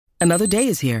Another day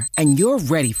is here, and you're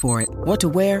ready for it. What to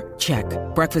wear? Check.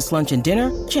 Breakfast, lunch, and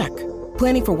dinner? Check.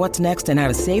 Planning for what's next and how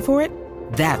to save for it?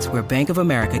 That's where Bank of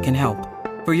America can help.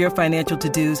 For your financial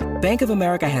to-dos, Bank of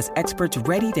America has experts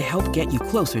ready to help get you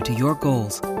closer to your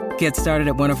goals. Get started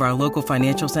at one of our local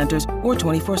financial centers or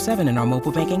 24/7 in our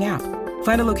mobile banking app.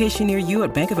 Find a location near you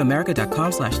at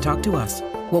bankofamerica.com/talktous.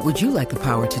 What would you like the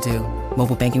power to do?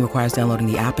 Mobile banking requires downloading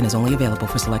the app and is only available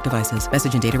for select devices.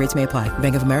 Message and data rates may apply.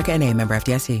 Bank of America N.A., member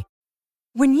FDIC.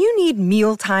 When you need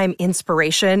mealtime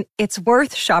inspiration, it's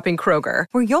worth shopping Kroger,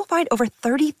 where you'll find over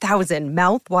 30,000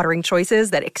 mouth-watering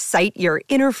choices that excite your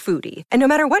inner foodie. And no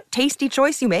matter what tasty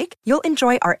choice you make, you'll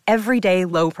enjoy our everyday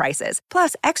low prices,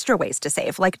 plus extra ways to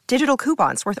save, like digital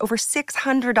coupons worth over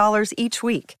 $600 each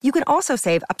week. You can also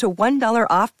save up to $1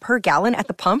 off per gallon at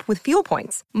the pump with fuel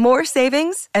points. More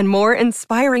savings and more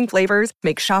inspiring flavors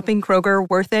make shopping Kroger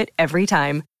worth it every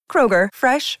time. Kroger,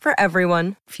 fresh for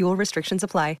everyone. Fuel restrictions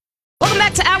apply. Welcome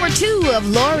back to Hour 2 of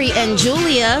Lori and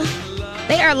Julia.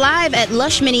 They are live at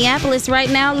Lush, Minneapolis right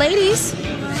now. Ladies.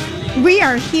 We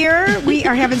are here. We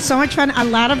are having so much fun. A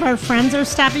lot of our friends are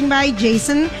stopping by.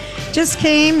 Jason just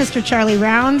came. Mr. Charlie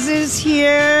Rounds is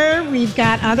here. We've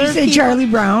got other people. Charlie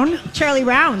Brown? Charlie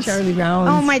Rounds. Charlie Rounds.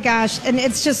 Oh, my gosh. And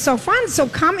it's just so fun. So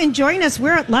come and join us.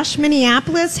 We're at Lush,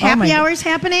 Minneapolis. Happy hour's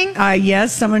happening.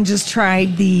 Yes, someone just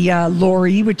tried the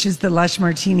Lori, which is the Lush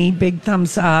Martini. Big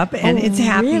thumbs up. And it's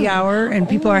happy hour, and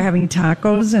people are having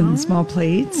tacos and small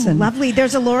plates. And lovely.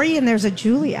 There's a Lori and there's a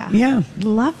Julia. Yeah.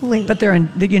 Lovely. But they're in,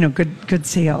 good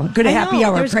sale. Good happy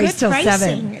hour. Price till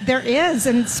pricing. 7. There is.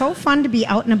 And it's so fun to be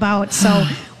out and about. So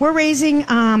we're raising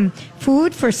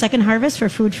food for Second Harvest for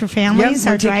Food for Families,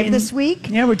 our drive this week.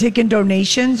 Yeah, we're taking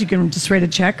donations. You can just write a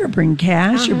check or bring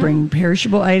cash or bring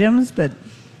perishable items, but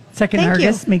Second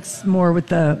Harvest makes more with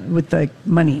the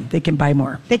money. They can buy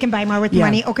more. They can buy more with the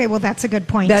money. Okay, well, that's a good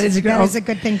point. That is a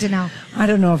good thing to know. I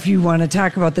don't know if you want to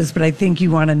talk about this, but I think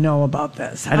you want to know about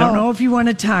this. I don't know if you want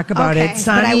to talk about it,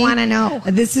 Sonny, but I want to know.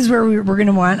 This is where we're going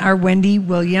to want our Wendy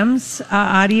Williams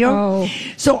audio. Oh.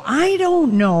 So I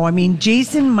don't know. I mean,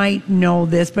 Jason might know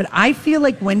this, but I feel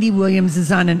like Wendy Williams is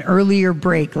on an earlier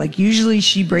break. Like usually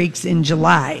she breaks in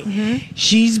July. Mm-hmm.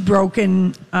 She's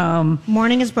broken.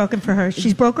 Morning is broken for her.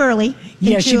 She's broke early.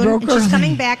 Yeah, she broke early. She's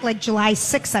coming back like July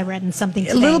 6th, I read in something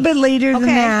today. A little bit later than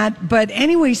that. But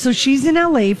anyway, so she's in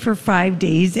LA for 5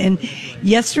 days. And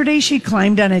yesterday she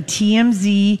climbed on a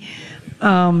TMZ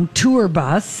tour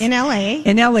bus. In LA.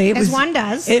 As one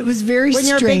does. It was very strange.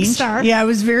 When you're a big star. Yeah, it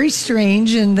was very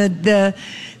strange. And the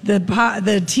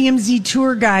TMZ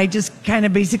tour guy just kind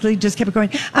of basically just kept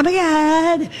going, oh my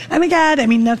God. I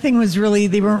mean, nothing was really,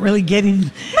 they weren't really getting.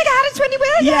 Oh my God, it's Wendy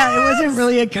Williams. Yeah, it wasn't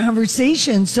really a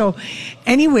conversation. So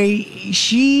anyway,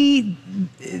 she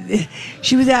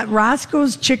was at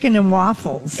Roscoe's Chicken and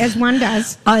Waffles. As one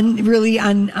does.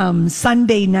 On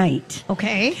Sunday night.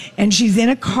 Okay. And she's in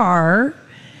a car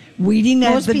waiting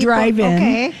at the drive-in.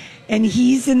 Okay. And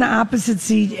he's in the opposite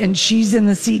seat, and she's in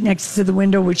the seat next to the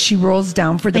window, which she rolls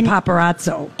down for the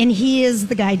paparazzo. And he is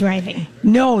the guy driving?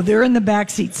 No, they're in the back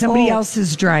seat. Somebody else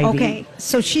is driving. Okay,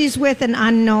 so she's with an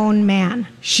unknown man.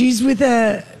 She's with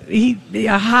a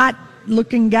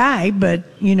hot-looking guy, but,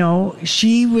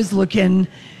 she was looking...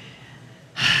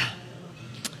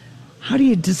 How do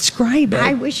you describe it?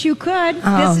 I wish you could.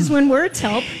 This is when words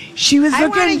help. She was looking... I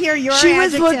want to hear your She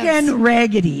adjectives. was looking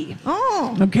raggedy.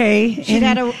 Oh. Okay? She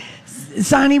had a...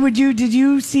 Sonny, did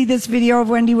you see this video of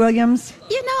Wendy Williams?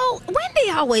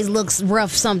 Wendy always looks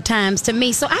rough sometimes to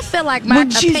me, so I feel like my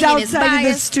opinion is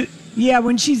biased.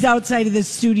 When she's outside of the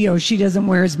studio, she doesn't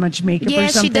wear as much makeup or something.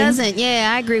 Yeah, she doesn't.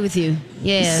 Yeah, I agree with you.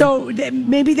 Yeah. So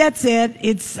maybe that's it.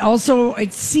 It's also,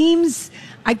 it seems,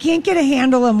 I can't get a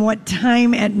handle on what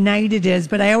time at night it is,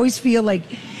 but I always feel like...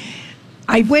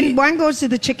 When one goes to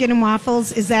the Chicken and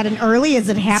Waffles, is that an early? Is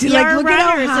it happy hour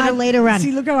run, or is it a later run?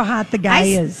 See, look how hot the guy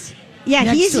is.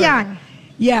 Yeah, he's young.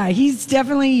 Yeah, he's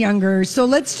definitely younger. So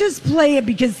let's just play it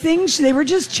because they were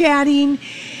just chatting,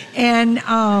 and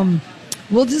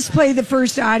we'll just play the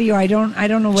first audio. I don't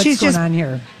know what's going on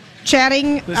here.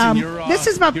 Chatting. Listen, this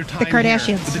is about the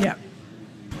Kardashians. Yeah.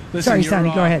 Listen, sorry,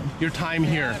 Sonny, go ahead. Your time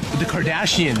here with the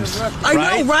Kardashians. I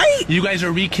know, right? You guys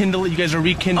are rekindling.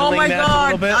 Oh my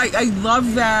God, a little bit. I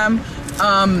love them.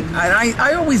 And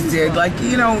I always did. I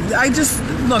just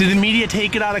look. Did the media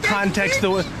take it out of context?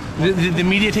 Did the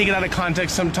media take it out of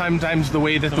context sometimes the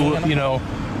way that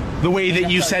the way that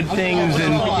you said things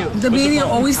and The media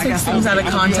always takes things out of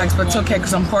context, but it's okay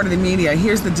because I'm part of the media.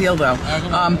 Here's the deal, though.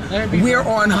 We're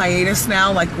on hiatus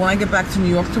now. Like, when I get back to New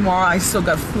York tomorrow, I still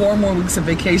got 4 more weeks of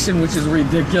vacation, which is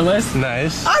ridiculous.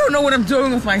 Nice. I don't know what I'm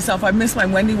doing with myself. I miss my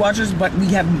Wendy watchers, but we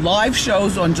have live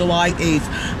shows on July 8th,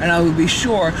 and I will be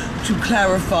sure to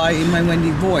clarify in my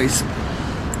Wendy voice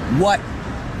what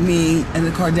me and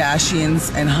the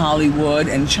Kardashians and Hollywood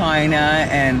and China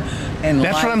and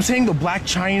That's what I'm saying, though. Black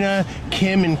China,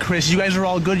 Kim and Chris, you guys are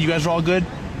all good? You guys are all good?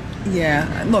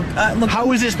 Yeah. Look.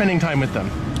 How is it spending time with them?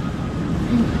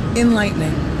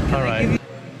 Enlightening. All right.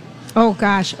 Oh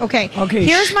gosh. Okay.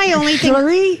 Here's my only thing.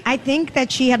 Hillary? I think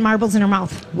that she had marbles in her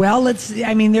mouth. Well, let's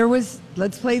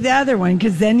play the other one,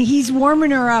 because then he's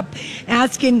warming her up,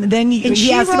 asking. Then he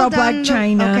she asked rolled about Black down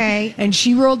China, okay. and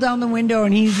she rolled down the window,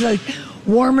 and he's like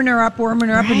warming her up, and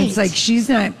it's Right. like she's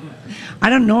not. I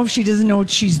don't know if she doesn't know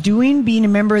what she's doing. Being a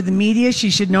member of the media,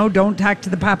 she should know. Don't talk to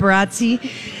the paparazzi.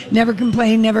 Never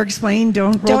complain, never explain.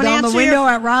 Don't roll down the answer window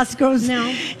at Roscoe's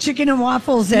No. Chicken and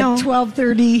Waffles No. at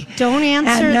 12:30. Don't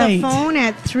answer the phone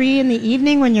at 3 in the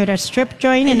evening when you're at a strip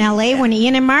joint in LA when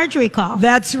Ian and Marjorie call.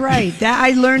 That's right.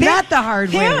 I learned that the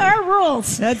hard way. There are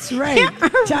rules. That's right. There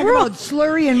are Talk rules. about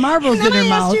slurry and marbles And then in her I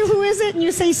mouth. asked you who is it, and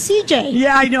you say CJ.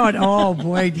 Yeah, I know it. Oh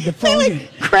boy, the I phone.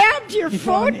 like grabbed your the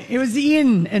phone. It was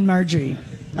Ian and Marjorie.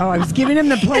 Oh, I was giving him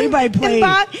the play-by-play.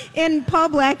 And Paul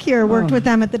Black here worked with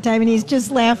them at the time, and he's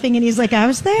just laughing, and he's like, I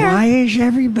was there. Why is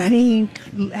everybody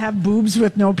have boobs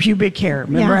with no pubic hair?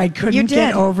 Remember, Yeah, I you couldn't did.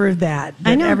 get over that.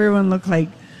 I know. Everyone looked like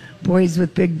boys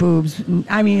with big boobs.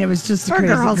 I mean, it was just Or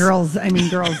crazy. girls.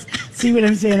 Girls. See what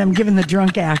I'm saying? I'm giving the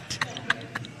drunk act.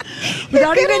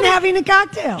 Without even having a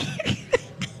cocktail.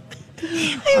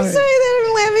 I'm sorry that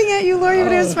I'm laughing at you, Lori,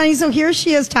 but it was funny. So here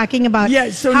she is talking about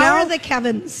so how now- are the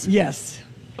Kevins? Yes.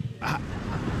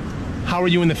 How are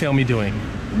you and the family doing?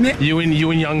 You and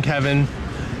young Kevin,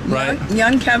 right?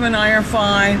 Young Kevin and I are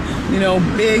fine. You know,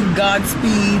 big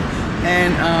Godspeed,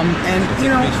 and you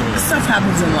know, stuff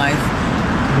happens in life.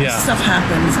 Yeah. Stuff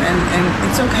happens, and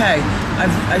it's okay.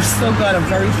 I've still got a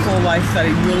very full life that I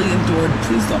really endured.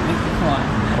 Please don't make me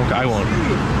cry. Okay, I won't.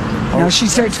 Now she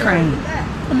starts crying.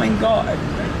 Oh my God.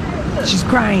 She's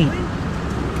crying.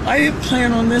 I didn't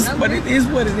plan on this, but it is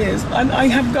what it is. I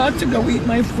have got to go eat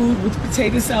my food with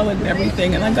potato salad and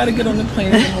everything, and I got to get on the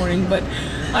plane in the morning, but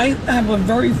I have a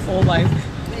very full life.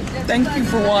 Thank you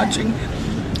for watching.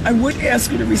 I would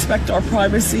ask you to respect our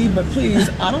privacy, but please,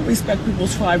 I don't respect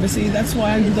people's privacy. That's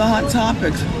why I do the hot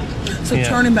topics. So Yeah.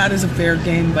 turnabout is a fair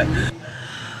game, but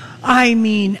I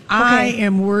mean, I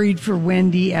am worried for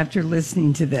Wendy after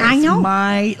listening to this. I know.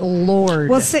 My Lord.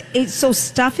 Well, so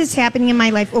stuff is happening in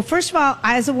my life. Well, first of all,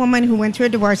 as a woman who went through a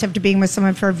divorce after being with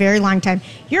someone for a very long time,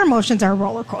 your emotions are a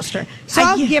roller coaster. So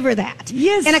I'll give her that.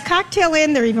 Yes. And a cocktail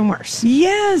in, they're even worse.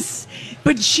 Yes.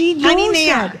 But she knows I mean, they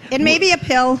that. are. It may be a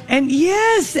pill. And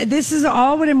yes, this is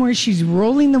all what I'm where she's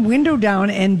rolling the window down,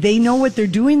 and they know what they're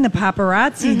doing. The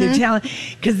paparazzi, they're telling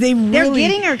because They're really,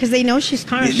 getting her because they know she's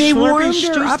kind of They short warmed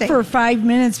and her up stoosting. for 5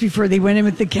 minutes before they went in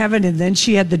with the Kevin, and then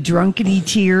she had the drunkety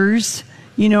tears,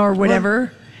 or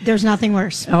whatever. There's nothing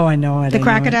worse. Oh, I know it. The I know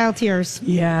crocodile tears. it.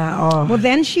 Yeah. Oh. Well,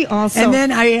 then she also. And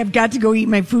then I have got to go eat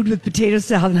my food with potato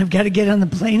salad, and I've got to get on the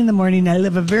plane in the morning. I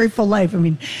live a very full life. I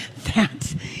mean,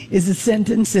 that is a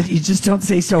sentence that you just don't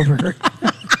say sober.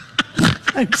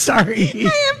 I'm sorry.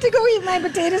 I have to go eat my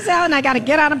potato salad, and I got to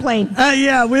get on a plane. I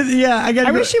got.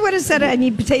 I wish you would have said I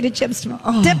need potato chips to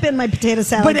dip in my potato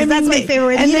salad. But I mean, that's my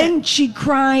favorite. And Eat then it. she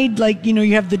cried, like,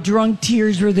 you have the drunk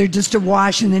tears where they're just a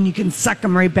wash, and then you can suck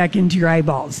them right back into your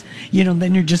eyeballs.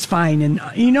 Then you're just fine. And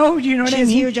you know what She I has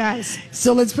mean? huge eyes.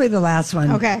 So let's play the last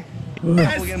one. Okay.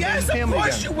 yes, of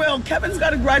course you will. Kevin's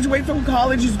got to graduate from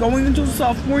college. He's going into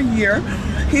sophomore year.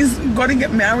 He's going to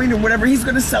get married or whatever. He's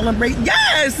going to celebrate.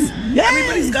 Yes!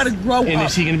 Everybody's got to grow And up.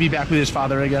 is he going to be back with his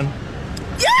father again?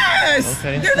 Yes!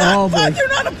 Okay. They're not, boy. they're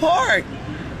not apart.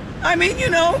 I mean,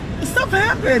 stuff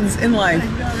happens in life.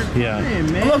 Yeah.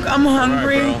 Look, I'm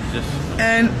hungry,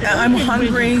 and I'm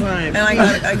hungry, and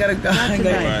I gotta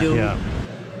go. Yeah.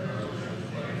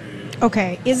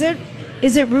 Okay. Is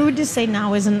it rude to say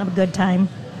now isn't a good time?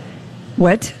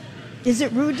 What? Is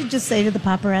it rude to just say to the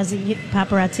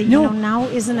paparazzi, No. now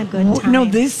isn't a good time? No,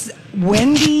 this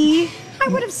Wendy. I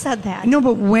would have said that. No,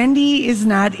 but Wendy is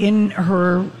not in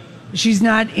her. She's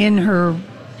not in her.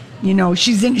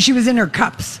 She was in her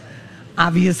cups,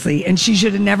 obviously, and she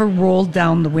should have never rolled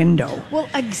down the window. Well,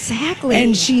 exactly.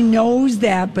 And she knows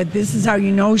that, but this is how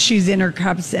you know she's in her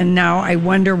cups. And now I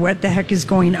wonder what the heck is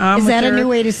going on. Is with that her. a new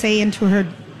way to say into her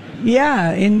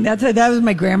Yeah, and that was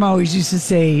my grandma always used to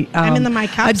say. I'm in my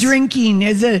cups. A drinking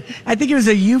I think it was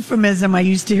a euphemism I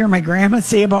used to hear my grandma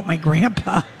say about my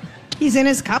grandpa. He's in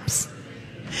his cups.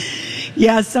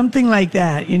 Yeah, something like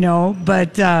that,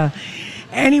 But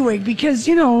anyway, because,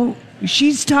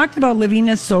 she's talked about living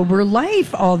a sober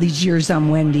life all these years on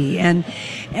Wendy. And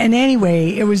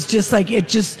anyway, it was just like,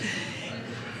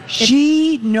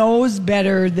 she knows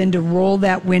better than to roll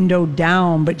that window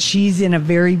down, but she's in a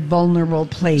very vulnerable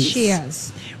place. She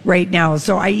is. Right now.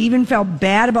 So I even felt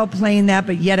bad about playing that,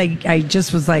 but yet I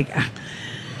just was like,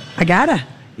 I gotta.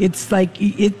 It's like,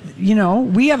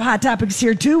 we have hot topics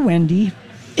here too, Wendy.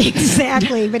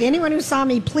 Exactly. But anyone who saw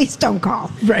me, please don't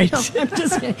call. Right. No, I'm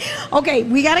just kidding. Okay,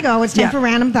 we got to go. It's time for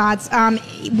Random Thoughts.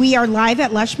 We are live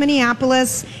at Lush,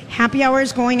 Minneapolis. Happy hour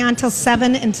is going on till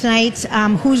 7. And tonight,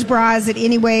 whose bra is it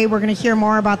anyway? We're going to hear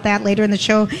more about that later in the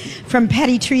show from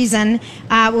Petty Treason.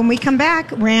 When we come back,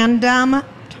 Random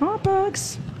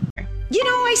Topics.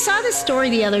 I saw this story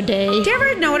the other day. Did you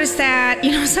ever notice that?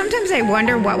 Sometimes I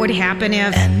wonder what would happen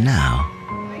if... And now,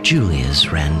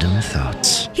 Julia's Random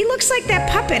Thoughts. He looks like that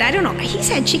puppet. I don't know. He's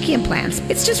had cheeky implants.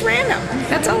 It's just random.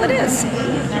 That's all it is.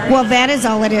 Well, that is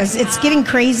all it is. It's getting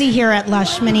crazy here at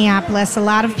Lush, Minneapolis. A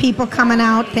lot of people coming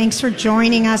out. Thanks for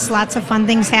joining us. Lots of fun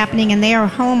things happening. And they are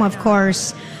home, of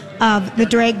course, of the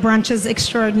Drag Brunches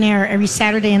Extraordinaire every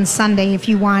Saturday and Sunday. If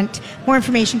you want more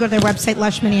information, go to their website,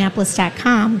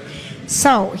 lushminneapolis.com.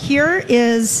 So here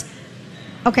is...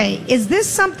 Okay, is this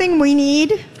something we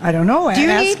need? I don't know.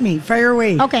 Ask me. Fire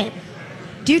away. Okay.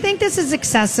 Do you think this is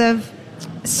excessive?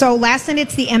 So last night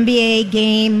it's the NBA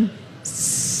game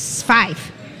 5.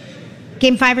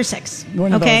 Game 5 or 6.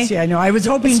 One of those, yeah, I know. I was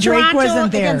hoping it's Drake Toronto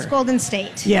wasn't there. Against Golden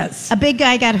State. Yes. A big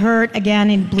guy got hurt again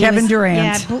in blue. Kevin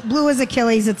Durant. Yeah, blew his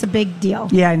Achilles. It's a big deal.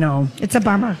 Yeah, I know. It's a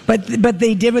bummer. But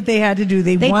they did what they had to do.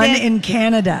 They won in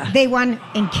Canada. They won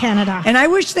in Canada. And I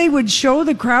wish they would show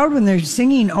the crowd when they're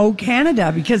singing "Oh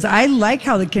Canada," because I like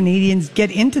how the Canadians get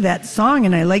into that song,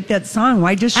 and I like that song.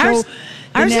 Why just show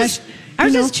ours is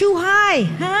too high.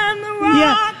 I'm the rock.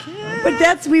 Yeah.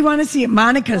 But we want to see it.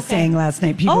 Monica sang last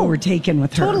night. People were taken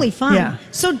with her. Totally fun. Yeah.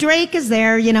 So Drake is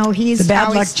there. He's the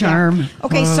bad luck charm. Yeah.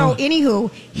 Okay, so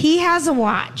anywho, he has a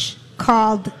watch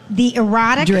called the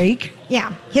Erotic. Drake?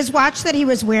 Yeah. His watch that he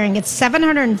was wearing, it's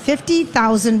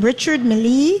 $750,000 Richard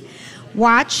Mille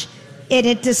watch.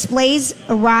 It displays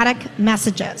erotic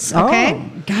messages. Okay. Oh,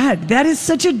 God. That is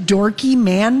such a dorky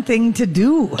man thing to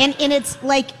do. And it's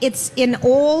like, it's in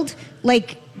old,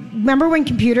 remember when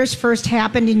computers first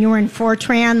happened and you were in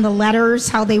Fortran, the letters,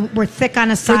 how they were thick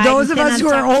on a side? For those of us who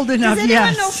are old enough, does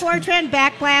anyone know Fortran?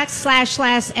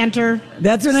 / enter.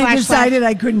 That's when I decided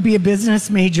I couldn't be a business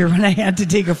major when I had to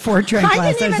take a Fortran class.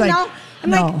 I didn't even know.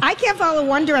 I'm like, I can't follow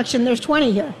one direction. There's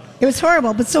 20 here. It was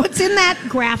horrible. But so it's in that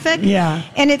graphic. Yeah.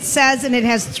 And it says, and it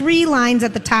has 3 lines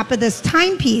at the top of this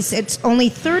timepiece. It's only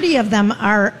 30 of them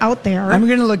are out there. I'm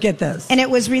going to look at this. And it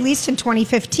was released in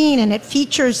 2015, and it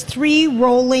features 3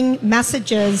 rolling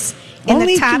messages.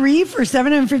 Only 3 for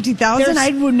 $750,000? I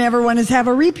would never want to have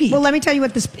a repeat. Well, let me tell you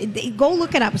what this. Go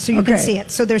look it up so you can see it.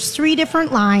 So there's 3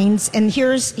 different lines, and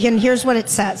here's what it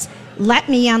says. Let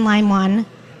me on line 1.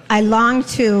 I long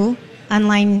to on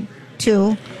line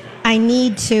 2. I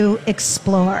need to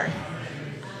explore.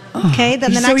 Okay,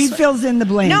 then the next. So he fills in the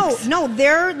blanks. No,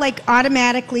 they're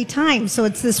automatically timed. So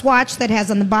it's this watch that has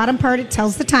on the bottom part it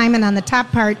tells the time, and on the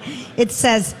top part it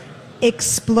says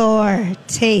explore,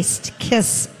 taste,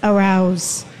 kiss,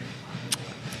 arouse.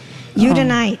 You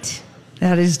tonight.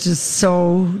 That is just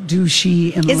so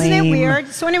douchey and lame. Isn't it weird?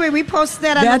 So anyway, we posted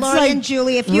that on the Lori and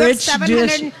Julie. If you have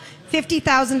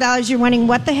 $750,000 you're winning,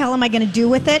 what the hell am I going to do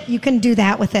with it? You can do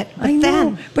that with it. But I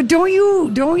know. But don't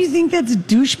you think that's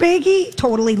douchebaggy?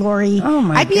 Totally, Lori. Oh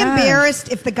my God. I'd be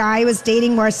embarrassed if the guy I was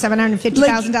dating wore a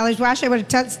 $750,000 watch. I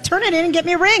would have turn it in and get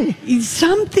me a ring.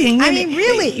 Something. I mean,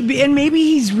 really. And maybe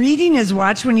he's reading his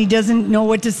watch when he doesn't know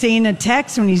what to say in a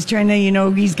text, when he's trying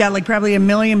to, he's got probably 1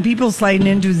 million people sliding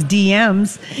into his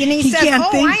DMs. And he says,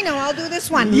 I know, I'll do this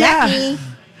one. Yeah.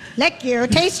 Let you,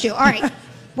 taste you. All right.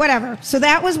 Whatever. So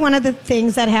that was one of the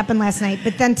things that happened last night.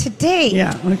 But then today,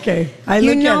 yeah, okay, I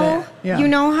look at it. Yeah. You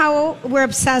know how we're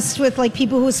obsessed with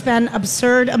people who spend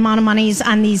absurd amount of monies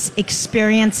on these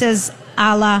experiences,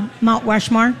 a la Mount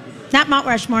Rushmore, not Mount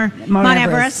Rushmore, Mount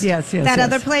Everest. Yes, that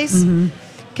other place. Mm-hmm.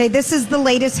 Okay, this is the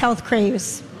latest health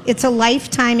craze. It's a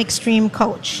lifetime extreme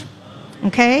coach.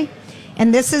 Okay,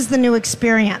 and this is the new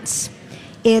experience.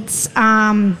 It's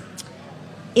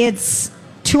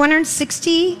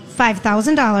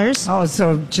 $265,000. Oh,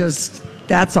 so just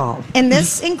that's all. And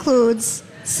this includes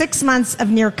 6 months of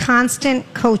near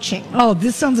constant coaching. Oh,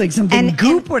 this sounds like something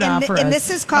Goop would offer us. And this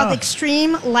is called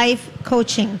Extreme Life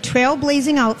Coaching.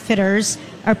 Trailblazing outfitters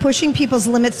are pushing people's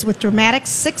limits with dramatic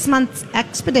 6-month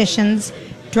expeditions,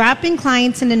 dropping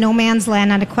clients into no man's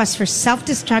land on a quest for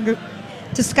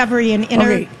self-discovery and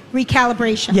inner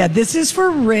recalibration. Yeah, this is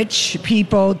for rich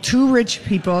people, too rich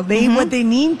people. What they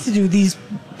need to do,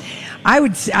 I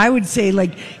would say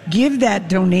like give that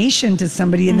donation to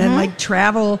somebody and then like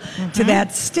travel to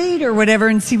that state or whatever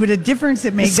and see what a difference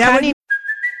it makes.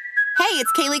 Hey,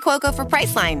 it's Kaylee Cuoco for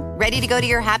Priceline. Ready to go to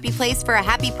your happy place for a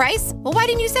happy price? Well, why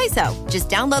didn't you say so? Just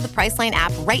download the Priceline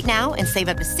app right now and save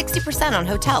up to 60% on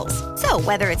hotels. So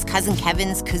whether it's Cousin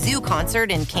Kevin's Kazoo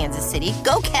Concert in Kansas City,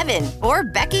 go Kevin, or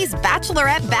Becky's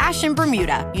Bachelorette Bash in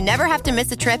Bermuda, you never have to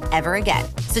miss a trip ever again.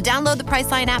 So download the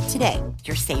Priceline app today.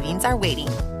 Your savings are waiting.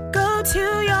 Go to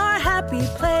your happy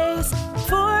place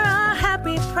for a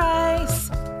happy price.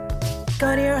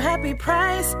 Go to your happy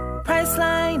price,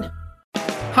 Priceline.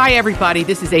 Hi, everybody.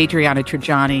 This is Adriana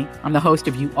Trajani. I'm the host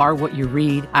of You Are What You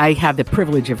Read. I have the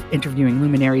privilege of interviewing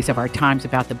luminaries of our times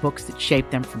about the books that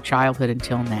shaped them from childhood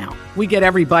until now. We get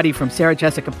everybody from Sarah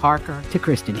Jessica Parker to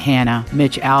Kristen Hanna,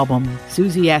 Mitch Albom,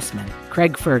 Susie Essman,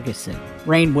 Craig Ferguson,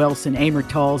 Rainn Wilson, Amor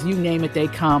Tolls, you name it, they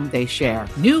come, they share.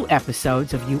 New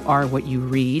episodes of You Are What You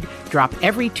Read drop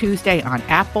every Tuesday on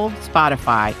Apple,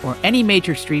 Spotify, or any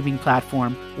major streaming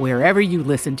platform wherever you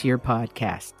listen to your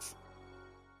podcasts.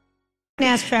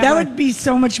 That would be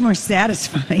so much more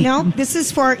satisfying. No, this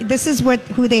is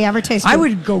who they advertise to. I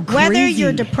would go crazy. Whether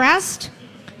you're depressed,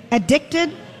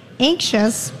 addicted,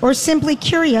 anxious, or simply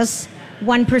curious,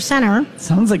 1%er.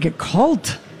 Sounds like a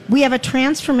cult. We have a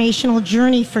transformational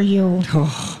journey for you.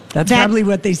 That's probably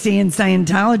what they say in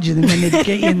Scientology when they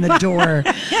get you in the door.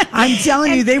 I'm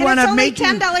telling you, they want to make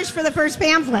 $10 for the first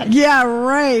pamphlet. Yeah,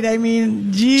 right. I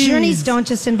mean, geez. Journeys don't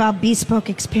just involve bespoke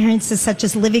experiences such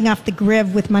as living off the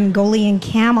grid with Mongolian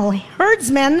camel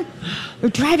herdsmen or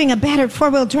driving a battered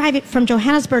four-wheel drive from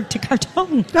Johannesburg to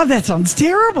Khartoum. Oh, that sounds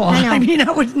terrible. I mean,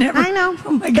 I would never. I know.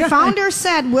 Oh my God. The founder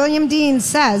said, William Dean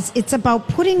says, it's about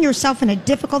putting yourself in a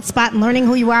difficult spot and learning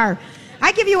who you are.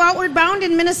 I give you Outward Bound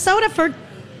in Minnesota for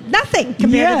nothing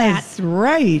compared to that. Yes,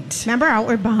 right. Remember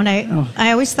Outward Bound?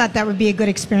 I always thought that would be a good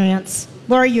experience.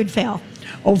 Lori, you'd fail.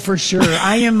 Oh, for sure.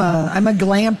 I'm a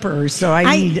glamper, so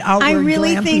I need outward I really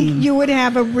glamping. think you would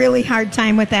have a really hard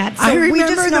time with that. So I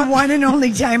remember the one and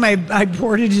only time I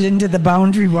boarded it into the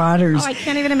Boundary Waters. Oh, I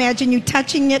can't even imagine you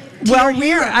touching it to Well,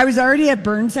 your hair. I was already at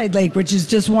Burnside Lake, which is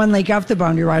just one lake off the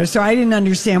Boundary Waters, so I didn't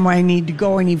understand why I need to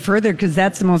go any further because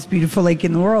that's the most beautiful lake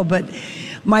in the world. But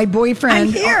my boyfriend...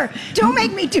 I'm here. Don't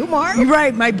make me do more.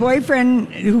 Right. My boyfriend,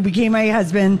 who became my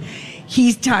husband...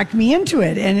 He's talked me into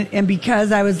it, and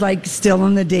because I was like still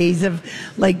in the days of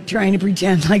like trying to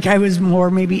pretend like I was more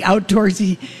maybe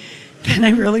outdoorsy than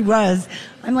I really was,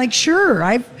 I'm like, sure,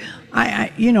 I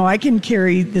can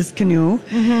carry this canoe.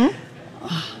 Mm-hmm.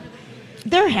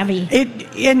 They're heavy.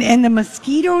 And the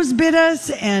mosquitoes bit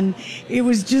us, and it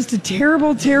was just a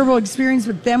terrible, terrible experience.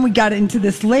 But then we got into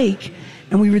this lake.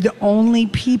 And we were the only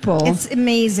people. It's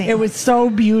amazing. It was so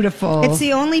beautiful. It's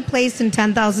the only place in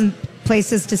 10,000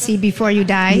 places to see before you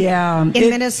die. Yeah. In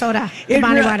Minnesota.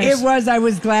 Boundary Waters. It was. I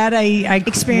was glad I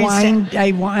experienced it.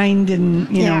 I whined and,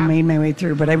 made my way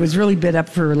through. But I was really bit up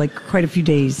for like quite a few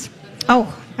days.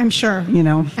 Oh, I'm sure.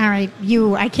 All right.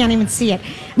 I can't even see it.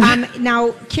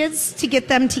 Now, kids, to get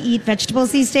them to eat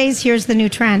vegetables these days, here's the new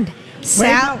trend.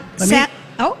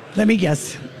 Let me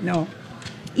guess. No.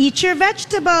 Eat your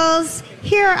vegetables.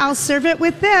 Here, I'll serve it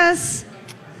with this.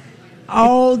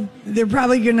 Oh, they're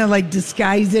probably going to like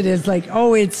disguise it as like,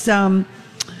 it's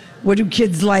what do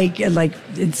kids like? Like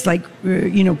it's like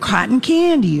cotton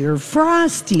candy or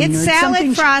frosting. It's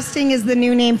salad frosting is the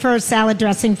new name for salad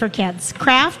dressing for kids.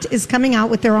 Kraft is coming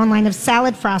out with their own line of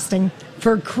salad frosting.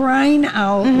 For crying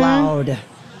out loud.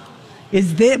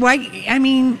 Is that why? I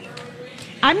mean,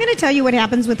 I'm going to tell you what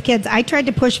happens with kids. I tried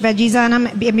to push veggies on them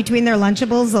in between their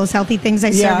Lunchables, those healthy things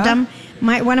I served them.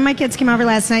 One of my kids came over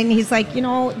last night, and he's like,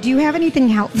 do you have anything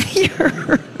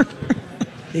healthier?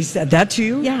 They said that to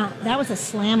you? Yeah, that was a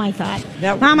slam, I thought.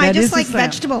 Mom, I just like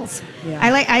vegetables. Yeah.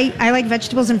 I like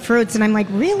vegetables and fruits, and I'm like,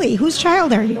 really? Whose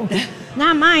child are you?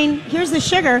 Not mine. Here's the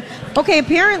sugar. Okay,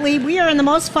 apparently we are in the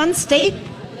most fun state,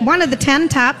 one of the 10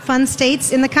 top fun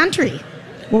states in the country.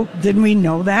 Well, didn't we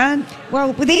know that?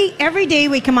 Well, every day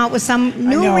we come out with some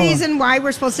new reason why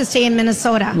we're supposed to stay in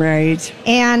Minnesota. Right.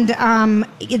 And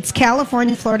it's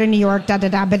California, Florida, New York, but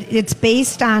it's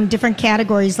based on different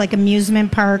categories like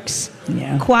amusement parks,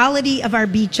 quality of our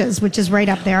beaches, which is right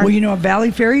up there. Well, at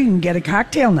Valley Fair, you can get a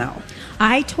cocktail now.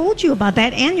 I told you about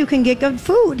that, and you can get good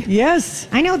food. Yes.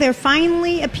 I know, they're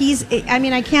finally appeased. I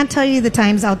mean, I can't tell you the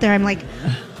times out there I'm like,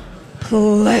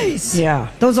 please.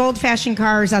 Yeah. Those old-fashioned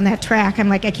cars on that track, I'm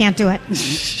like, I can't do it.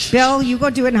 Bill, you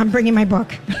go do it, and I'm bringing my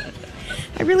book.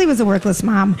 I really was a worthless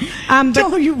mom.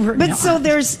 No, you were not. So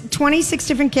there's 26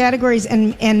 different categories,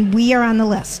 and we are on the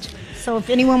list. So if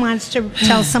anyone wants to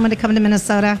tell someone to come to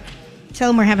Minnesota, tell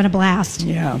them we're having a blast.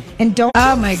 Yeah. And don't.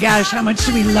 Oh my gosh, how much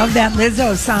do we love that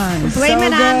Lizzo song? Blame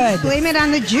it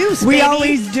on the juice. We baby.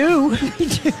 always do.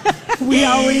 We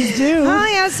always do. Oh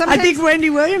yeah. I think Wendy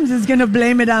Williams is going to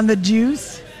blame it on the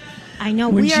juice. I know.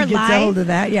 When We she are gets live hold of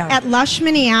that, yeah. at Lush,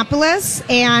 Minneapolis,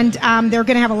 and they're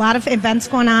going to have a lot of events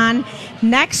going on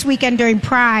next weekend during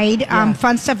Pride.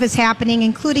 Fun stuff is happening,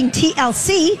 including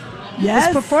TLC. Yes.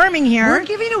 Is performing here. We're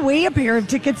giving away a pair of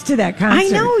tickets to that concert. I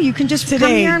know. You can just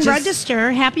come here and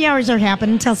register. Happy hours are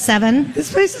happening until 7.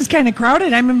 This place is kind of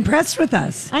crowded. I'm impressed with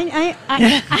us.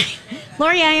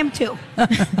 Lori, I am too.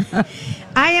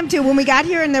 I am too. When we got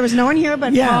here and there was no one here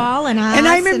but Paul and us. And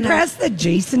I'm impressed that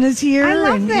Jason is here. I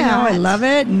love that. I love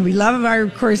it. And we love our,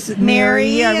 of course,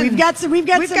 Mary. We've got some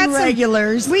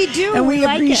regulars. We do. And we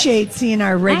appreciate seeing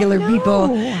our regular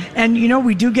people. And,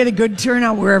 we do get a good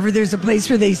turnout wherever there's a place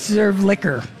where they serve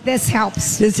liquor. This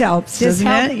helps. Doesn't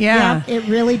it? Yeah, it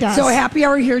really does. So happy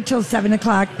hour here till 7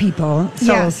 o'clock, people.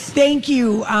 So thank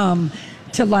you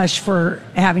to Lush for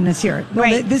having us here.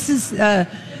 Right. This is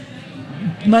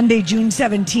Monday, June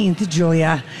 17th,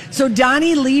 Julia. So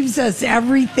Donnie leaves us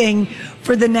everything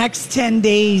for the next 10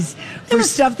 days for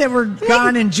stuff that we're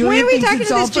gone, and Julia thinks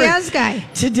it's all for jazz guy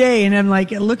today. And I'm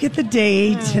like, look at the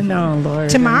date. No, Lord.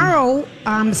 Tomorrow,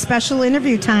 special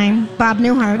interview time, Bob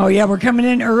Newhart. Oh, yeah, we're coming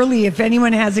in early. If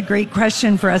anyone has a great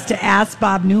question for us to ask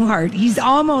Bob Newhart, he's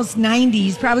almost 90.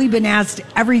 He's probably been asked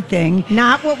everything.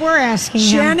 Not what we're asking him.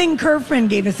 Shannon Kerfman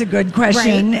gave us a good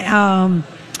question. Right.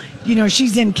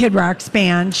 She's in Kid Rock's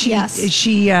band. She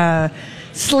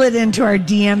slid into our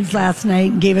DMs last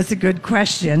night and gave us a good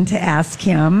question to ask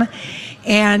him.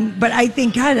 But I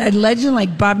think, God, a legend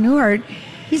like Bob Newhart,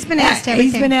 he's been asked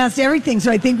everything. He's been asked everything.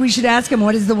 So I think we should ask him,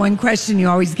 what is the one question you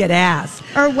always get asked?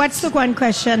 Or what's the one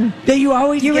question that you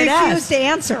always get asked? You refuse to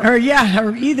answer. Or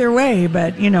either way.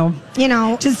 But,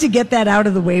 just to get that out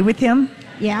of the way with him.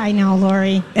 Yeah, I know,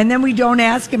 Lori. And then we don't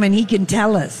ask him and he can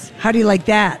tell us. How do you like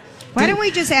that? Why don't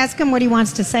we just ask him what he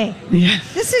wants to say? Yeah.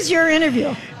 This is your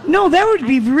interview. No, that would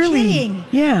be really... Kidding.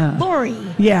 Yeah. Lori.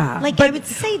 Yeah. I would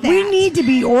say that. We need to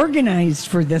be organized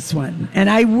for this one. And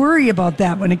I worry about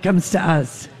that when it comes to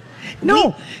us.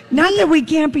 No, not that we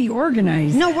can't be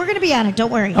organized. No, we're going to be on it.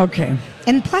 Don't worry. Okay.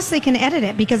 And plus, they can edit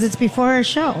it because it's before our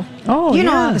show. Oh, you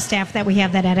know all the staff that we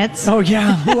have that edits. Oh,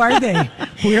 yeah. Who are they?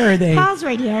 Where are they? Paul's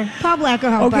right here. Paul Black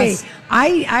will help us.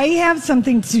 I have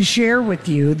something to share with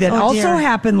you that also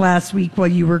happened last week while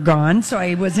you were gone, so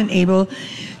I wasn't able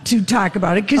to talk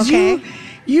about it. Because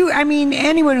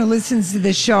anyone who listens to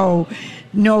the show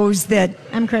knows that...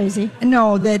 I'm crazy.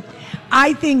 No, that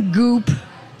I think Goop...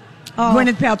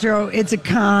 Gwyneth Paltrow, it's a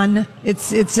con.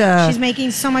 She's making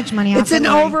so much money off it. It's an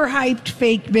overhyped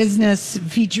fake business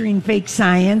featuring fake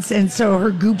science, and so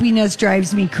her goopiness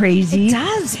drives me crazy. It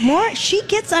does. She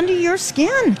gets under your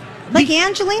skin. Like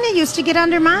Angelina used to get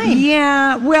under mine.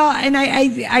 Yeah, well, and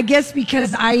I guess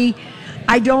because I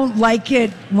don't like it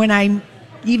when I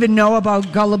even know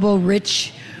about gullible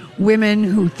rich women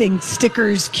who think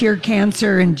stickers cure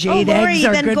cancer and jade eggs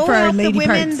are good for our lady parts. The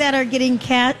women that are getting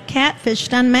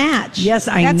catfished on Match. Yes,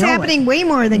 I know. That's happening way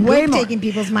more than Goop taking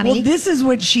people's money. Well, this is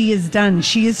what she has done.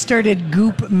 She has started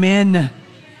Goop Men.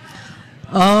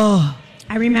 Oh.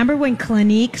 I remember when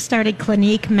Clinique started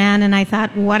Clinique Men, and I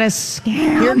thought, what a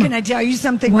scam. Here, can I tell you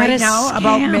something right now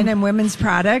about men and women's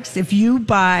products? If you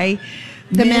buy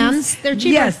the men's, they're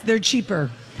cheaper. Yes, they're cheaper.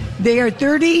 They are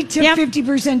 30 to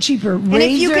 50% cheaper.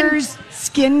 Razors,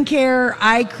 skincare,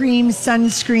 eye cream,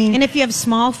 sunscreen. And if you have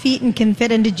small feet and can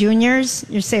fit into juniors,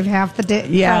 you save half the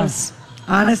price.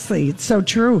 Honestly, it's so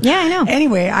true. Yeah, I know.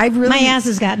 Anyway, my ass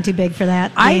has gotten too big for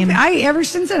that. I ever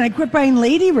since then I quit buying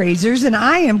lady razors, and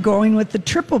I am going with the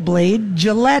triple blade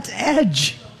Gillette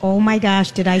Edge. Oh my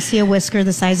gosh! Did I see a whisker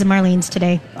the size of Marlene's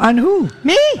today? On who?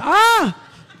 Me? Ah.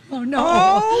 Oh, no.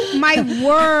 Oh, my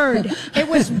word. It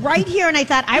was right here, and I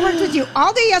thought, I worked with you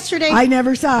all day yesterday. I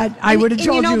never saw it. I would have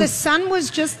told you. The sun was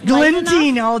just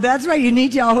glinting. Oh, that's right. You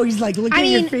need to always, look at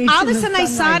your face. All of a sudden I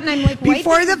saw it, and I'm like,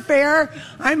 before the fair,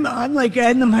 I'm like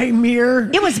in my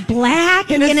mirror. It was black,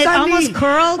 and it almost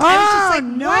curled. Oh, I was just like,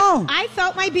 no. What? I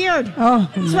felt my beard. Oh,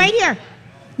 it's right here.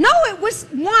 No, it was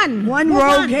one. One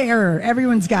rogue hair.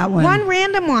 Everyone's got one. One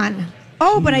random one.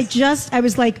 Oh, but I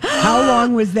was like, how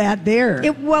long was that there?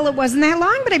 It wasn't that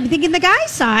long, but I'm thinking the guy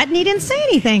saw it and he didn't say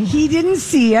anything. He didn't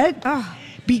see it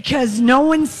because no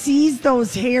one sees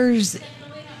those hairs.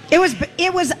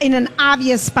 It was in an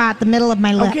obvious spot, the middle of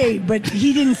my lip. Okay, but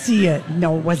he didn't see it.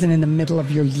 No, it wasn't in the middle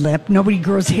of your lip. Nobody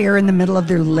grows hair in the middle of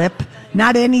their lip.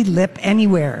 Not any lip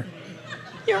anywhere.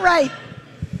 You're right.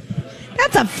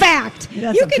 That's a fact.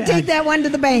 You can take that one to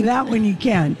the bank. That one you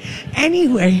can.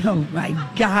 Anyway, oh my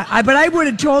God. But I would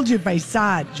have told you if I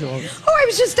saw it, Jules. Oh, I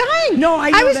was just dying. No,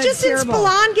 I know I was that's just terrible. in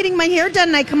Spillane getting my hair done,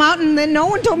 and I come out, and then no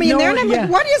one told me in there, and I'm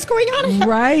like, what is going on?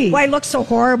 Right. Well, I look so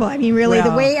horrible. I mean, really,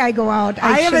 the way I go out.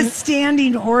 I have a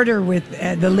standing order with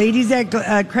the ladies at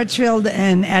Crutchfield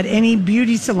and at any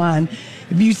beauty salon.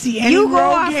 If you see any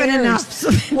rogue hairs,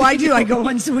 enough. Well, I do. I go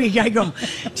once a week. I go,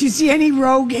 do you see any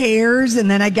rogue hairs?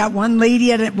 And then I got one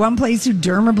lady at one place who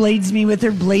dermablades me with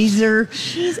her blazer.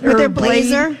 With her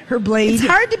blazer? Her blade. It's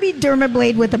hard to be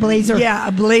dermablade with a blazer. Yeah,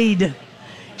 a blade.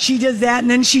 She does that,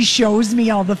 and then she shows me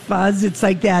all the fuzz. It's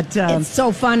like that. It's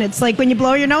so fun. It's like when you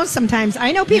blow your nose sometimes.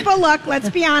 I know people look,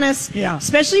 let's be honest. Yeah.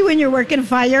 Especially when you're working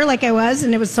fire like I was,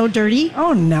 and it was so dirty.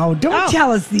 Oh, no. Don't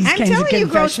tell us these kinds of confessions. I'm telling you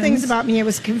gross things about me. It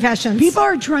was confessions. People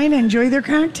are trying to enjoy their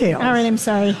cocktails. All right, I'm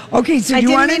sorry. Okay, so do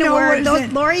you want to know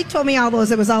what Lori told me all those.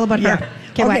 It was all about her.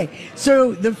 Okay,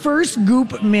 so the first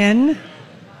Goop Men,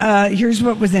 here's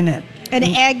what was in it. An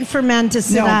egg for men to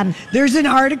sit on. There's an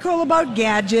article about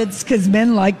gadgets because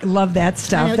men love that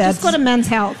stuff. Just go to Men's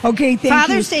Health. Okay, thank you.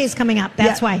 Father's Day is coming up.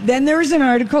 That's why. Then there's an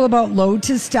article about low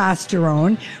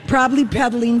testosterone, probably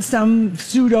peddling some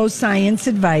pseudoscience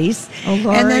advice. Oh,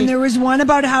 Lori. And then there was one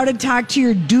about how to talk to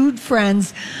your dude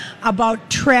friends about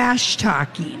trash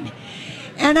talking.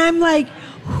 And I'm like,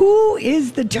 who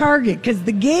is the target? Because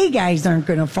the gay guys aren't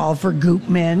going to fall for Goop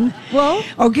Men. Well,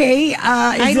 okay.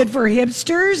 Is it for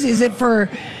hipsters? Is it for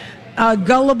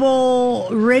gullible,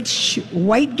 rich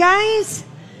white guys?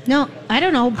 No, I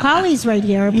don't know. Paulie's right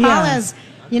here. Paul has,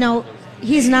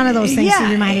 he's none of those things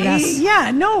he reminded us.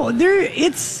 Yeah, no,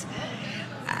 it's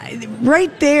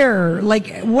right there.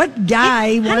 Like, what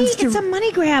guy wants to? It's a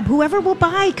money grab. Whoever will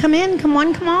buy, come in, come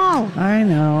one, come all. I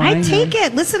know. I take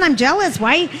it. Listen, I'm jealous.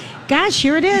 Why? Gosh,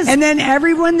 here it is. And then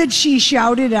everyone that she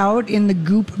shouted out in the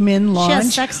Goop Men launch, she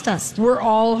has sex dust. Were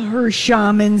all her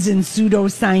shamans and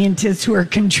pseudoscientists who are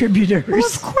contributors. Well,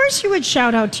 of course you would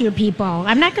shout out to your people.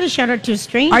 I'm not going to shout out to a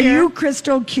stranger. Are you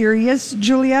crystal curious,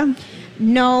 Julia?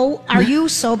 No. Are you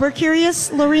sober curious,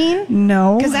 Lorene?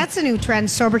 No. Because that's a new trend,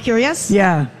 sober curious.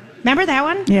 Yeah. Remember that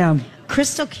one? Yeah.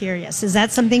 Crystal curious. Is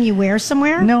that something you wear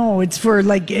somewhere? No, it's for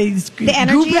the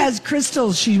energy. Goop has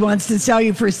crystals she wants to sell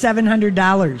you for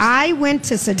 $700. I went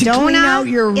to Sedona to clean out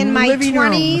your in my living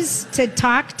 20s room. to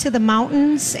talk to the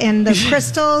mountains and the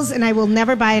crystals, and I will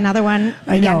never buy another one again.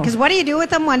 I know. Because what do you do with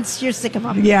them once you're sick of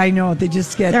them? Yeah, I know.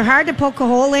 They're hard to poke a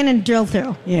hole in and drill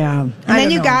through. Yeah. And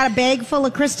then you got a bag full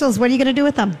of crystals. What are you going to do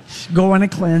with them? Go on a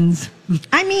cleanse.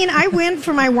 I mean, I went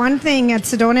for my one thing at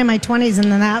Sedona in my 20s, and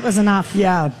then that was enough.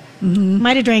 Yeah. Mm-hmm.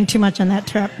 Might have drank too much on that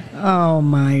trip. Oh,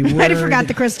 my word. Might have forgot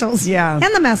the crystals. Yeah.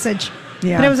 And the message.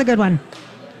 Yeah. But it was a good one.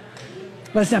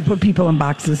 Let's not put people in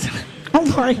boxes. Oh,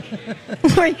 Lori.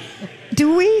 Lori,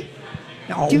 do we?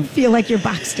 No. Do you feel like you're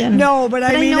boxed in? No, but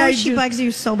I mean... I know she bugs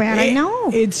you so bad. I know.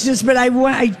 It's just... But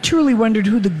I truly wondered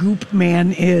who the Goop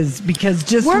Man is, because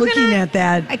just looking at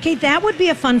that... Okay, that would be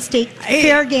a fun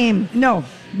fair game. No.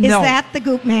 Is that the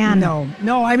Goop Man?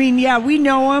 No. I mean, yeah, we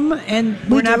know him, and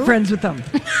we're not friends with them.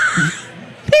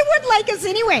 They would like us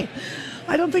anyway.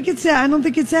 I don't think it's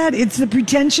that. It's the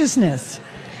pretentiousness.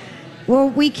 Well,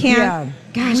 we can't. Yeah.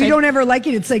 Gosh, we don't ever like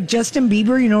it. It's like Justin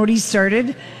Bieber. You know what he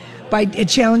started? By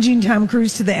challenging Tom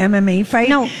Cruise to the MMA fight.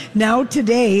 No. Now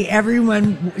today,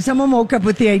 someone woke up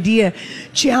with the idea: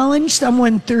 challenge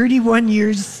someone 31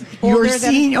 years older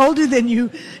than you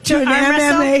to an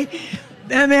MMA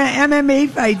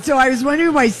fight. So I was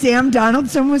wondering why Sam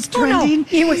Donaldson was trending. Oh,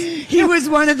 no. He was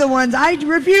one of the ones. I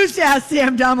refused to ask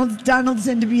Sam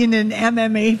Donaldson to be in an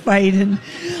MMA fight, and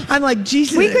I'm like,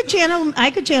 Jesus. I could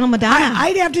channel Madonna.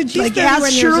 I'd have to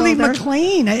ask Shirley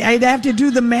MacLaine. I'd have to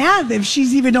do the math if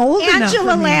she's even old enough.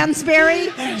 Angela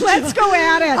Lansbury. Let's go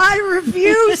at it. I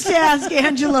refuse to ask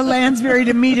Angela Lansbury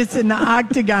to meet us in the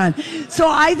octagon. So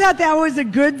I thought that was a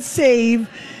good save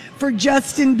for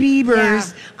Justin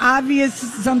Bieber's obvious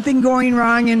something going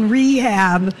wrong in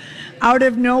rehab out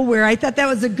of nowhere. I thought that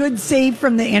was a good save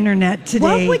from the internet today.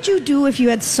 What would you do if you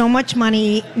had so much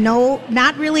money,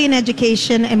 not really an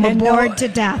education, and were bored to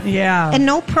death? Yeah. And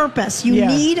no purpose. You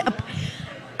need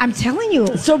I'm telling you.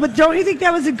 So, but don't you think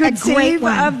that was a good save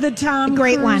one. of the Tom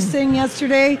Great Cruise one. thing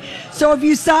yesterday? So if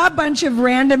you saw a bunch of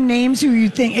random names who you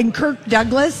think, and Kirk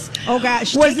Douglas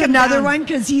gosh, was take him another down. one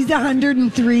because he's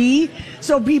 103.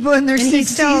 So people in their And 60s. he's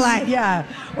still alive. Yeah.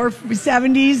 Or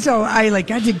 70s. So I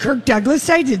did Kirk Douglas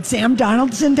die? Did Sam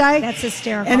Donaldson die? That's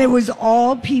hysterical. And it was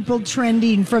all people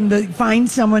trending from the find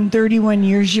someone 31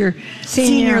 years your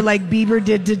senior like Bieber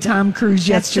did to Tom Cruise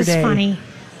That's yesterday. just funny.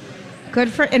 Good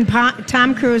for and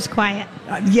Tom Cruise quiet.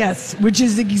 Yes, which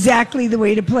is exactly the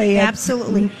way to play it.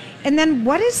 Absolutely. And then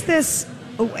what is this?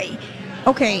 Oh, wait.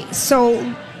 Okay,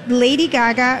 so Lady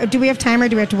Gaga. Do we have time or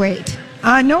do we have to wait?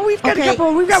 No, we've got a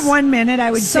couple. We've got 1 minute,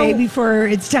 I would say, before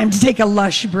it's time to take a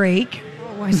Lush break.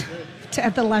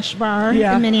 At the Lush Bar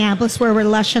Yeah. in Minneapolis, where we're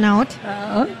lushing out.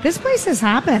 This place is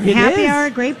hopping. It Happy is. hour,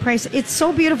 great price. It's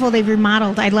so beautiful. They've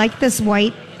remodeled. I like this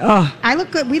white. Oh, I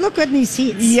look good. We look good in these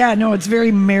seats. yeah, no, it's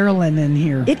very Maryland in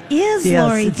here. It is, Yes,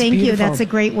 Lori. it's Thank you. beautiful. That's a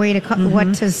great way to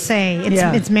what to say.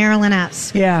 It's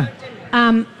Maryland-esque. Yeah.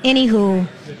 Anywho,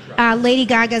 Lady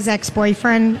Gaga's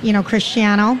ex-boyfriend,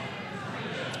 Cristiano,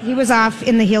 he was off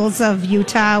in the hills of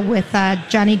Utah with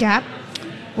Johnny Depp.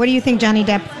 What do you think, Johnny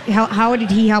Depp? How did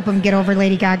he help him get over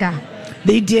Lady Gaga?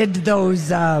 They did those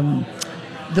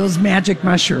magic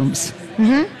mushrooms.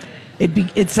 Mm-hmm.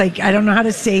 It's like, I don't know how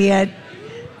to say it.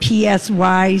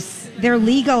 PSY. They're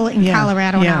legal in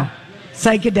Colorado now.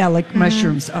 Psychedelic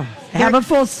mushrooms. Oh, have a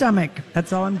full stomach.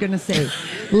 That's all I'm going to say.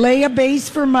 Lay a base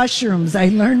for mushrooms. I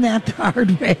learned that the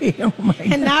hard way. Oh my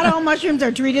God. And not all mushrooms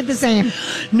are treated the same.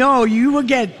 No, you will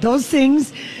get those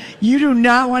things. You do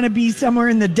not want to be somewhere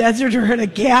in the desert or in a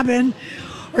cabin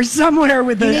or somewhere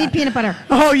with You need peanut butter.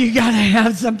 Oh, you got to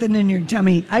have something in your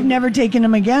tummy. I've never taken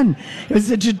them again. It was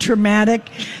such a traumatic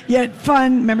yet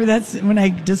fun. Remember, that's when I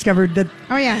discovered that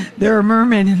there are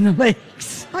mermen in the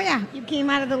lakes. Oh, yeah. You came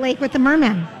out of the lake with the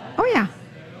merman. Oh, yeah.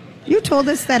 You told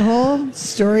us that whole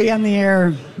story on the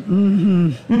air.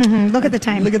 Mm-hmm. Look at the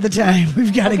time. Look at the time.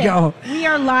 We've got to go. We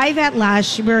are live at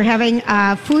Lush. We're having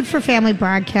Food for Family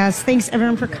broadcast. Thanks,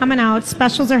 everyone, for coming out.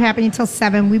 Specials are happening until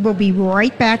 7. We will be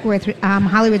right back with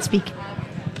Hollywood Speak.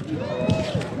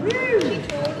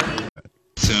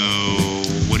 So,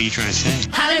 what are you trying to say?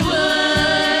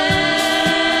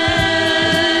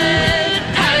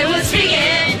 Hollywood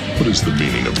speaking. What is the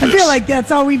meaning of I this? feel like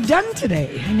that's all we've done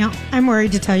today. I know. I'm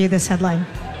worried to tell you this headline.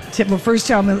 Well, first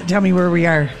tell me where we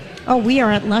are. Oh, we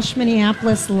are at Lush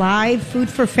Minneapolis live Food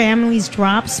for Families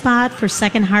drop spot for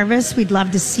Second Harvest. We'd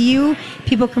love to see you.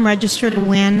 People can register to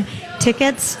win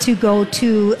tickets to go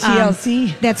to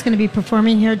TLC. That's going to be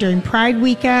performing here during Pride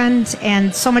Weekend,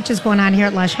 and so much is going on here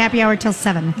at Lush. Happy hour till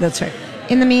 7. That's right.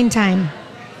 In the meantime,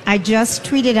 I just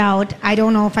tweeted out, I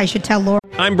don't know if I should tell Laura.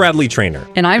 I'm Bradley Trainer.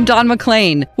 And I'm Don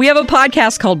McClain. We have a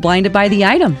podcast called Blinded by the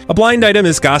Item. A blind item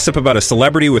is gossip about a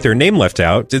celebrity with their name left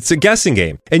out. It's a guessing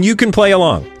game, and you can play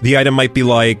along. The item might be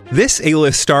like, this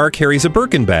A-list star carries a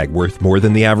Birkin bag worth more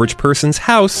than the average person's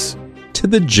house to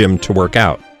the gym to work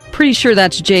out. Pretty sure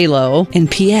that's J-Lo.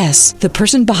 And P.S. the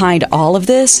person behind all of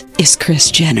this is Kris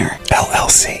Jenner,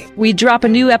 LLC. We drop a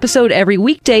new episode every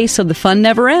weekday so the fun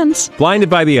never ends. Blinded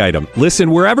by the Item.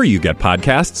 Listen wherever you get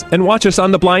podcasts and watch us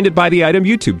on the Blinded by the Item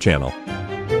YouTube channel.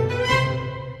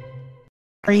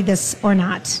 This or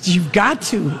not. You've got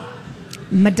to.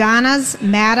 Madonna's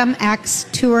Madam X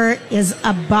tour is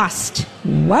a bust.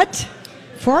 What?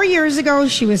 4 years ago,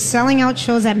 she was selling out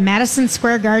shows at Madison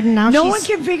Square Garden. Now no one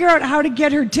can figure out how to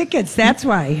get her tickets. That's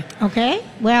why. Okay.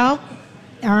 Well,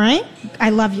 all right. I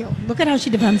love you. Look at how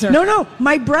she defends her. No.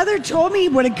 My brother told me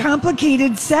what a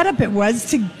complicated setup it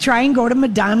was to try and go to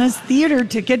Madonna's theater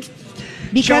ticket show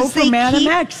because for they Madam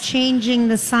keep X. changing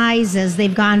the sizes.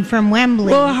 They've gone from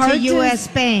Wembley to U.S.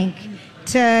 Bank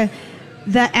to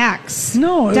the X.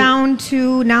 No. Down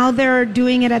to now they're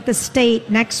doing it at the State.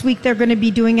 Next week they're going to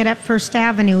be doing it at First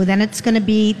Avenue. Then it's going to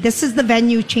be, this is the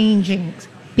venue changing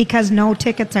because no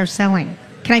tickets are selling.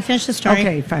 Can I finish the story?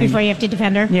 Okay, fine. Before you have to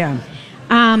defend her? Yeah.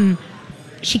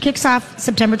 She kicks off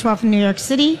September 12th in New York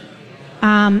City.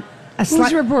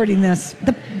 Who's reporting this?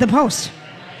 The Post.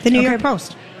 The New York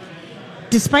Post.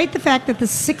 Despite the fact that the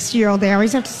 6-year-old, they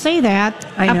always have to say that,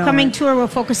 upcoming tour will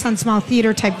focus on small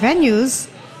theater-type venues,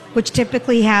 which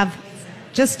typically have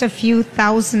just a few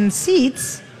thousand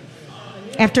seats.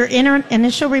 After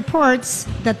initial reports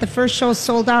that the first show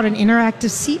sold out, an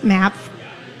interactive seat map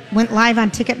went live on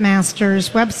Ticketmaster's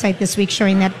website this week,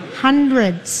 showing that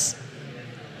hundreds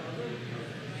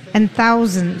and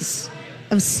thousands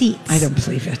of seats. I don't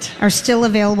believe it. Are still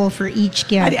available for each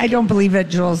gift. I don't believe it,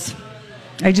 Jules.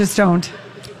 I just don't.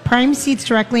 Prime seats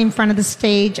directly in front of the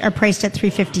stage are priced at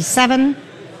 $357.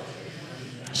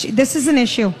 This is an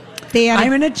issue. I'm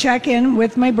going to check in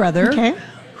with my brother,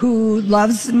 who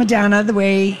loves Madonna the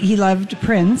way he loved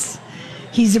Prince.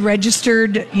 He's a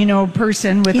registered,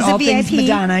 person with all things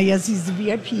Madonna. Yes, he's a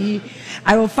VIP.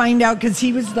 I will find out because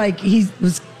he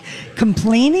was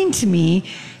complaining to me.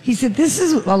 He said, this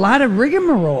is a lot of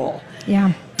rigmarole.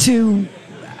 Yeah. To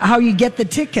how you get the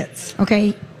tickets.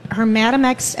 Okay. Her Madam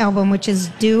X album, which is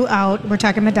due out, we're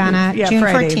talking Madonna, June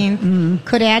Friday. 14th,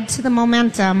 could add to the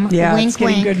momentum. Yeah, wink, it's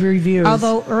getting wink. good reviews.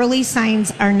 Although early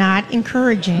signs are not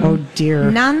encouraging. Oh, dear.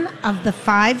 None of the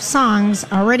 5 songs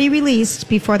already released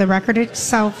before the record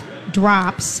itself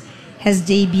drops has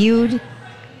debuted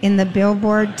in the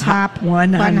Billboard Top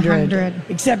 100.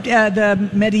 Except the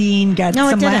Medellin got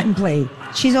some Latin play.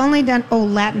 She's only done,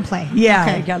 Latin play. Yeah,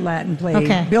 okay. I got Latin play.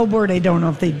 Okay. Billboard, I don't know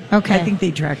if they, I think they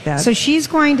track that. So she's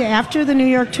going to, after the New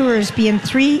York tours, be in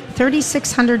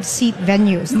 3,600 seat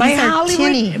venues. My These are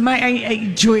Hollywood,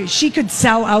 tinny. Joy, she could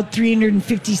sell out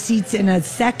 350 seats in a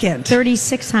second.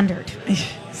 3,600.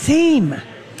 Same.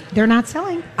 They're not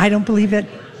selling. I don't believe it.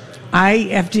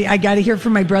 I got to hear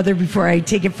from my brother before I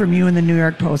take it from you in the New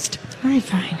York Post. All right,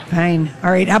 fine. Fine.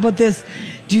 All right. How about this?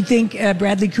 Do you think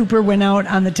Bradley Cooper went out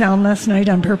on the town last night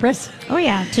on purpose? Oh,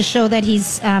 yeah. To show that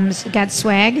he's got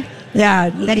swag. Yeah.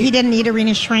 That he didn't need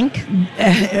Arena Shrink.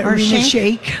 Arena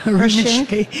Shake. Arena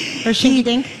Shake. Or Shinky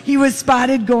Dink. He was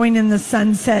spotted going in the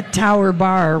Sunset Tower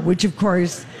Bar, which, of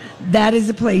course, that is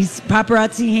a place.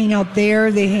 Paparazzi hang out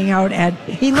there. They hang out at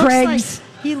Craig's.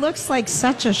 He looks like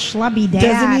such a schlubby dad.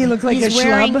 Doesn't he look like a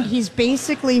schlub? He's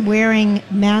basically wearing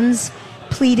men's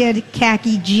pleated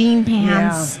khaki jean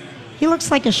pants. Yeah. He looks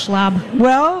like a schlub.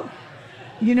 Well,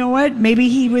 you know what? Maybe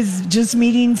he was just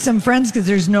meeting some friends because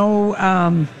there's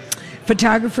no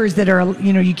photographers that are,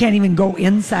 you can't even go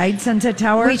inside Sunset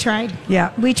Tower. We tried.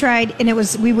 Yeah. We tried, and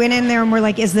we went in there and we're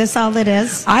like, is this all it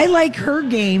is? I like her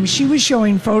game. She was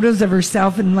showing photos of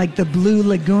herself in like the Blue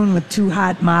Lagoon with 2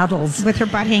 hot models. With her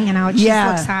butt hanging out. She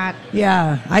looks hot.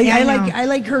 Yeah. I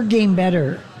like her game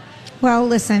better. Well,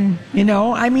 listen.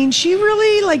 She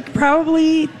really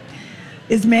probably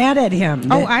is mad at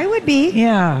him. I would be.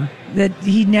 Yeah. That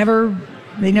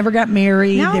they never got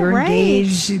married. No, they were right.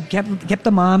 engaged. She kept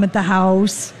the mom at the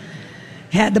house.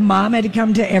 The mom had to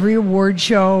come to every award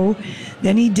show.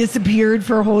 Then he disappeared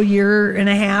for a whole year and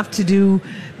a half to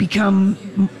become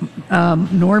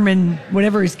Norman,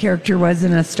 whatever his character was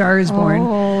in A Star Is Born.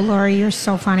 Oh, Lori, you're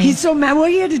so funny. He's so mad. Well,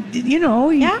 he had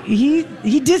to,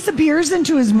 he disappears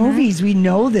into his movies. We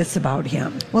know this about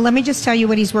him. Well, let me just tell you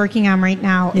what he's working on right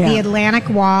now. Yeah. The Atlantic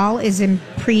Wall is in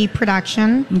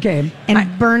pre-production. Okay.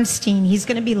 And Bernstein, he's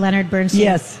going to be Leonard Bernstein.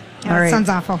 Yes. All right. Sounds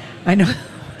awful. I know.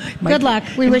 Good luck.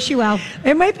 We wish you well.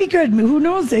 It might be good. Who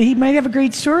knows? He might have a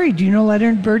great story. Do you know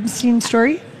Leonard Bernstein's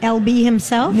story? LB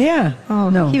himself? Yeah. Oh,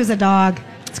 no. He was a dog.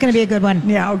 It's going to be a good one.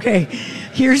 Yeah, okay.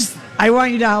 I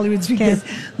want you to Hollywood speak this.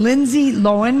 Lindsay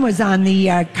Lohan was on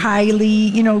the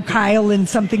Kyle and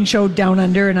something show down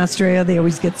under in Australia. They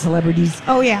always get celebrities.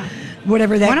 Oh, yeah.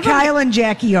 Whatever that. Kyle and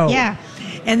Jackie O. Yeah.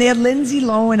 And they had Lindsay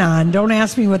Lohan on. Don't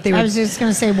ask me what they were. I was just going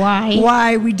to say why.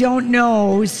 Why? We don't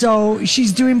know. So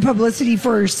she's doing publicity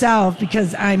for herself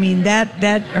because,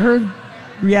 that her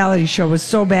reality show was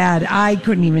so bad, I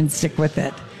couldn't even stick with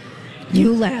it.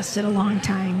 You lasted a long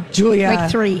time. Julia.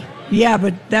 Like 3. Yeah,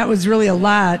 but that was really a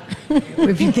lot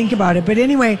if you think about it. But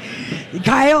anyway,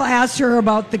 Kyle asked her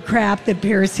about the crap that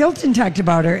Paris Hilton talked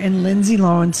about her, and Lindsay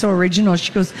Lohan, so original,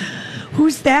 she goes,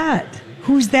 who's that?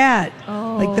 Who's that?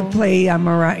 Oh. Like the play on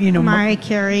Mariah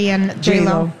Carey and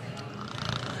J-Lo.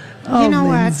 Oh, you know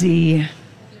Lindsay. what?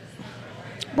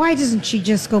 Why doesn't she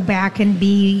just go back and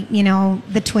be,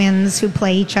 the twins who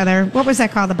play each other? What was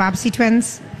that called? The Bobbsey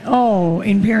twins? Oh,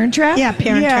 in Parent Trap? Yeah,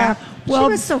 Parent Trap. Well,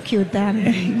 she was so cute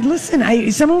then.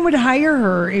 Listen, someone would hire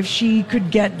her if she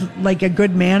could get like a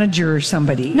good manager or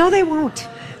somebody. No, they won't.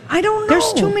 I don't know.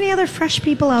 There's too many other fresh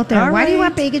people out there. All Why do you right.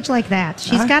 want baggage like that?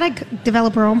 She's got to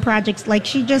develop her own projects like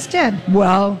she just did.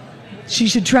 Well, she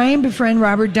should try and befriend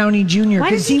Robert Downey Jr. Why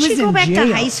because he doesn't was she go in back jail.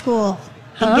 to high school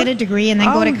and get a degree and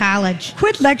then go to college?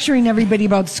 Quit lecturing everybody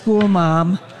about school,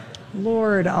 Mom.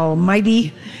 Lord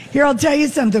almighty. Here, I'll tell you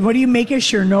something. What do you make of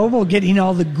Chernobyl getting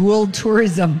all the Gould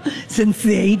tourism since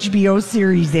the HBO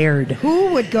series aired?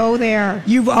 Who would go there?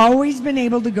 You've always been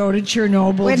able to go to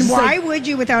Chernobyl. And why would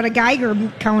you without a Geiger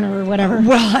counter or whatever?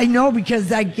 Well, I know,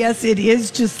 because I guess it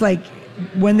is just like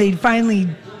when they finally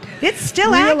It's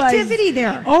still activity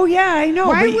there. Oh, yeah, I know.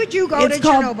 Why but would you go to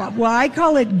Chernobyl? Well, I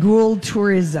call it ghoul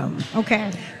tourism.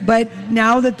 Okay. But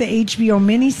now that the HBO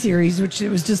miniseries, which it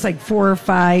was just like 4 or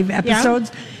 5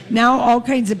 episodes, now all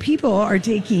kinds of people are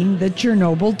taking the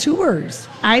Chernobyl tours.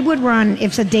 I would run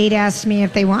if a date asked me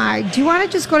if they want. Do you want to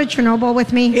just go to Chernobyl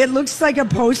with me? It looks like a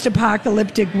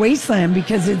post-apocalyptic wasteland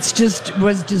because it's just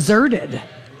was deserted.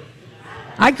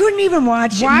 I couldn't even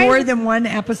watch more than one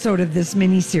episode of this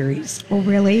miniseries. Oh,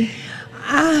 really?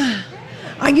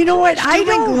 You know what? I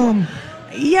don't. Gloom.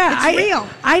 Yeah, it's real.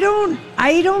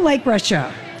 I don't like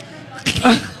Russia.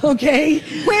 Okay.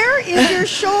 Where is your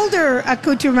shoulder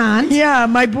accoutrement? Yeah,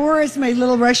 my Boris, my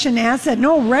little Russian asset.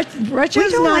 No, Russia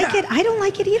is not. Like it. I don't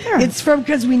like it either. It's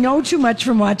because we know too much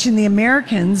from watching the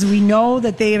Americans. We know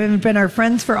that they haven't been our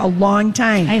friends for a long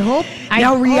time.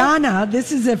 Rihanna,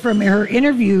 this is from her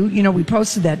interview. You know, we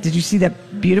posted that. Did you see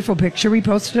that beautiful picture we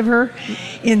posted of her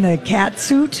in the cat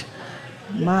suit?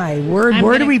 My word,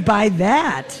 where do we buy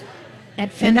that? At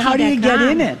Fenty.com. And how do you get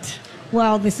in it?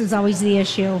 Well, this is always the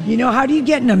issue. You know, how do you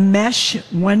get in a mesh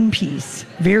one piece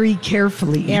very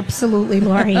carefully? Absolutely,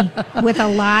 Lori. With a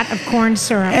lot of corn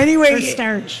syrup. Anyway, for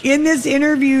starch. In this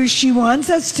interview, she wants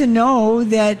us to know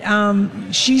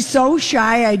that she's so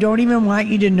shy, I don't even want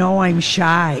you to know I'm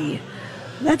shy.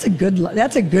 That's a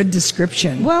good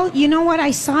description. Well, you know what?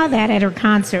 I saw that at her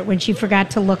concert when she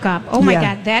forgot to look up. Oh, my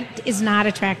God. That is not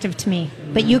attractive to me.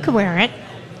 But you could wear it.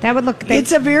 That would look.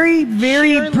 It's a very,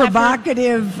 very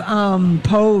provocative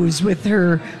pose with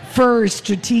her fur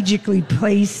strategically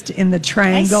placed in the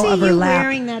triangle of her lap. I see you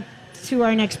wearing that to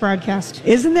our next broadcast.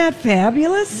 Isn't that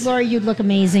fabulous? Lori, you'd look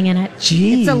amazing in it.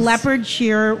 Jeez. It's a leopard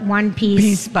sheer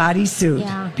one-piece bodysuit.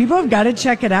 Yeah. People have got to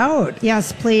check it out.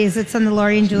 Yes, please. It's on the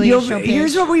Lori and Julia show page.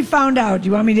 Here's what we found out. Do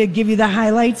you want me to give you the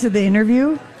highlights of the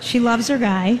interview? She loves her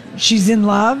guy. She's in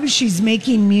love. She's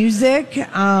making music.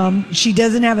 She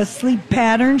doesn't have a sleep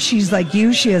pattern. She's like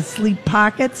you. She has sleep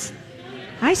pockets.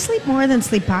 I sleep more than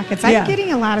sleep pockets. I'm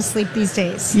getting a lot of sleep these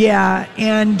days. Yeah,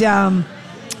 and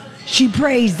she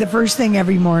prays the first thing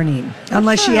every morning,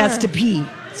 unless she has to pee.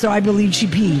 So I believe she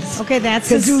pees. Okay, that's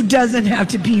because who doesn't have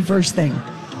to pee first thing?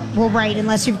 Well, right,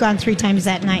 unless you've gone 3 times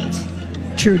that night.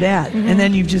 True that. Mm-hmm. And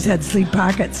then you've just had sleep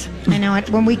pockets. I know it.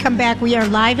 When we come back, we are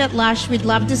live at Lush. We'd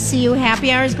love to see you.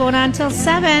 Happy hour is going on till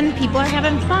 7. People are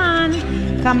having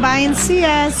fun. Come by and see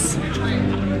us.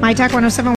 My Talk 107.